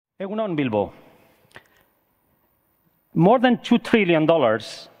Egunon Bilbo. More than $2 trillion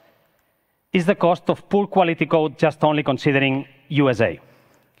is the cost of poor quality code just only considering USA.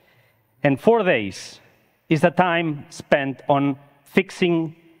 And 4 days is the time spent on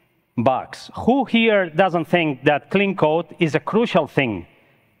fixing bugs. Who here doesn't think that clean code is a crucial thing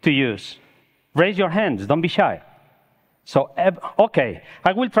to use? Raise your hands, don't be shy. So, okay,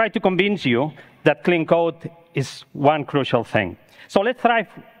 I will try to convince you that clean code is one crucial thing. So let's try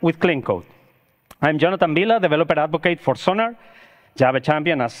with clean code. I'm Jonathan Vila, developer advocate for Sonar, Java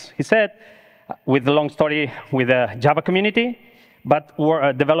champion, as he said, with a long story with the Java community, but we're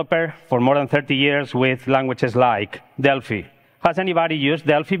a developer for more than 30 years with languages like Delphi. Has anybody used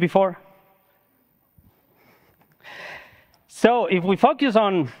Delphi before? So if we focus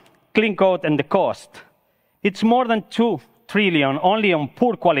on clean code and the cost, it's more than $2 trillion only on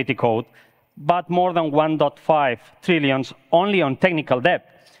poor quality code, but more than $1.5 trillion only on technical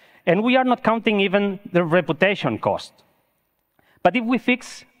debt. And we are not counting even the reputation cost. But if we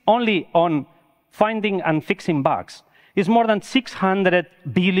fix only on finding and fixing bugs, it's more than $600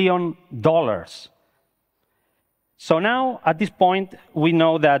 billion. So now, at this point, we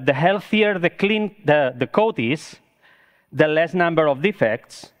know that the healthier the code is, the less number of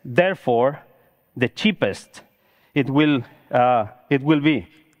defects, therefore, the cheapest it will be.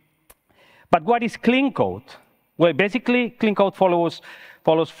 But what is clean code? Well, basically, clean code follows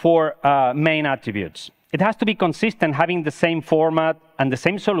 4 main attributes. It has to be consistent, having the same format and the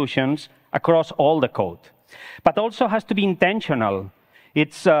same solutions across all the code. But also has to be intentional.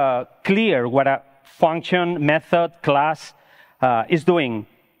 It's clear what a function, method, class is doing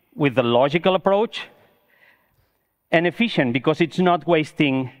with the logical approach, and efficient because it's not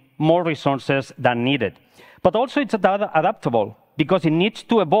wasting more resources than needed. But also it's adaptable because it needs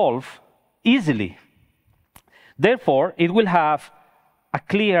to evolve easily. Therefore, it will have a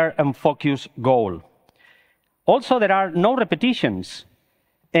clear and focused goal. Also, there are no repetitions,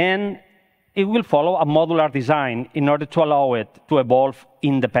 and it will follow a modular design in order to allow it to evolve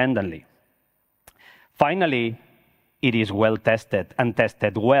independently. Finally, it is well tested and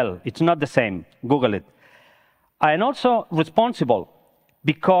tested well. It's not the same. Google it. And also responsible,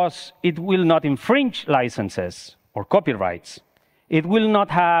 because it will not infringe licenses or copyrights. It will not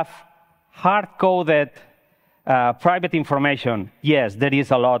have hard-coded private information. Yes, there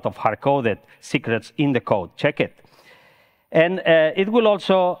is a lot of hard-coded secrets in the code. Check it. And it will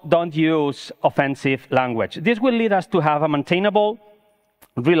also don't use offensive language. This will lead us to have a maintainable,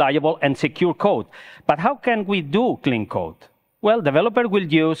 reliable, and secure code. But how can we do clean code? Well, developer will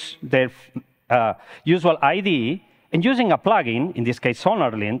use their usual IDE, and using a plugin, in this case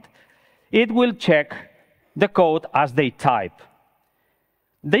Sonar lint, it will check the code as they type.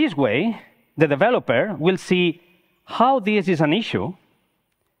 This way, the developer will see how this is an issue,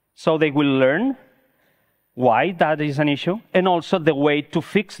 so they will learn why that is an issue, and also the way to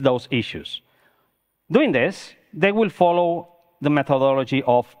fix those issues. Doing this, they will follow the methodology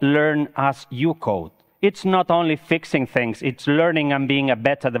of learn as you code. It's not only fixing things, it's learning and being a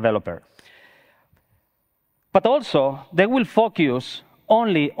better developer. But also, they will focus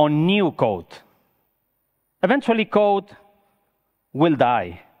only on new code. Eventually, code will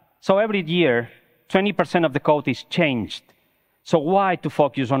die. So every year, 20% of the code is changed. So why to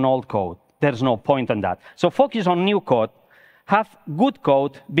focus on old code? There's no point in that. So focus on new code. Have good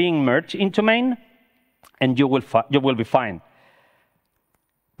code being merged into main, and you will be fine.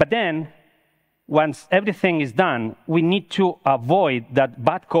 But then, once everything is done, we need to avoid that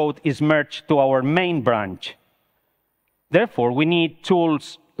bad code is merged to our main branch. Therefore, we need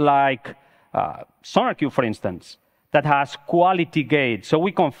tools like SonarQube, for instance, that has quality gauge. So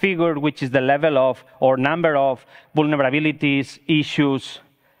we configure which is the level of or number of vulnerabilities, issues,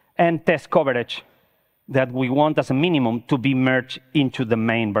 and test coverage that we want as a minimum to be merged into the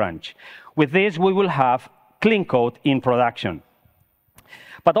main branch. With this, we will have clean code in production.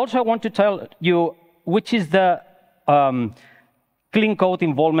 But also, I want to tell you which is the clean code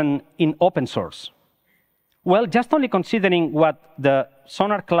involvement in open source. Well, just only considering what the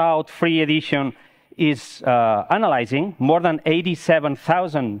Sonar Cloud Free Edition is analyzing, more than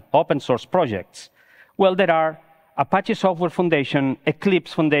 87,000 open source projects. Well, there are Apache Software Foundation,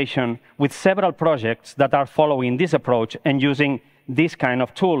 Eclipse Foundation, with several projects that are following this approach and using this kind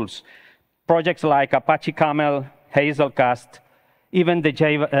of tools. Projects like Apache Camel, Hazelcast, even the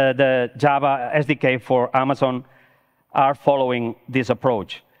Java SDK for Amazon are following this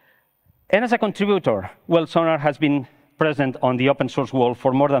approach. And as a contributor, well, Sonar has been present on the open source world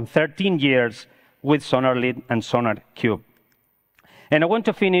for more than 13 years with SonarLint and SonarQube. And I want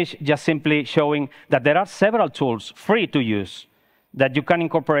to finish just simply showing that there are several tools free to use that you can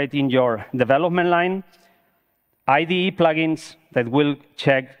incorporate in your development line, IDE plugins that will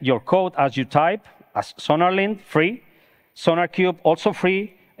check your code as you type, as SonarLint, free, SonarCube, also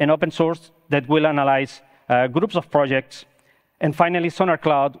free, and open source that will analyze groups of projects, and finally, Sonar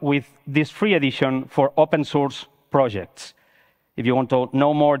Cloud with this free edition for open source projects. If you want to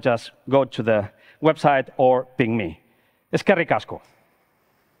know more, just go to the website or ping me. Eskerrik asko.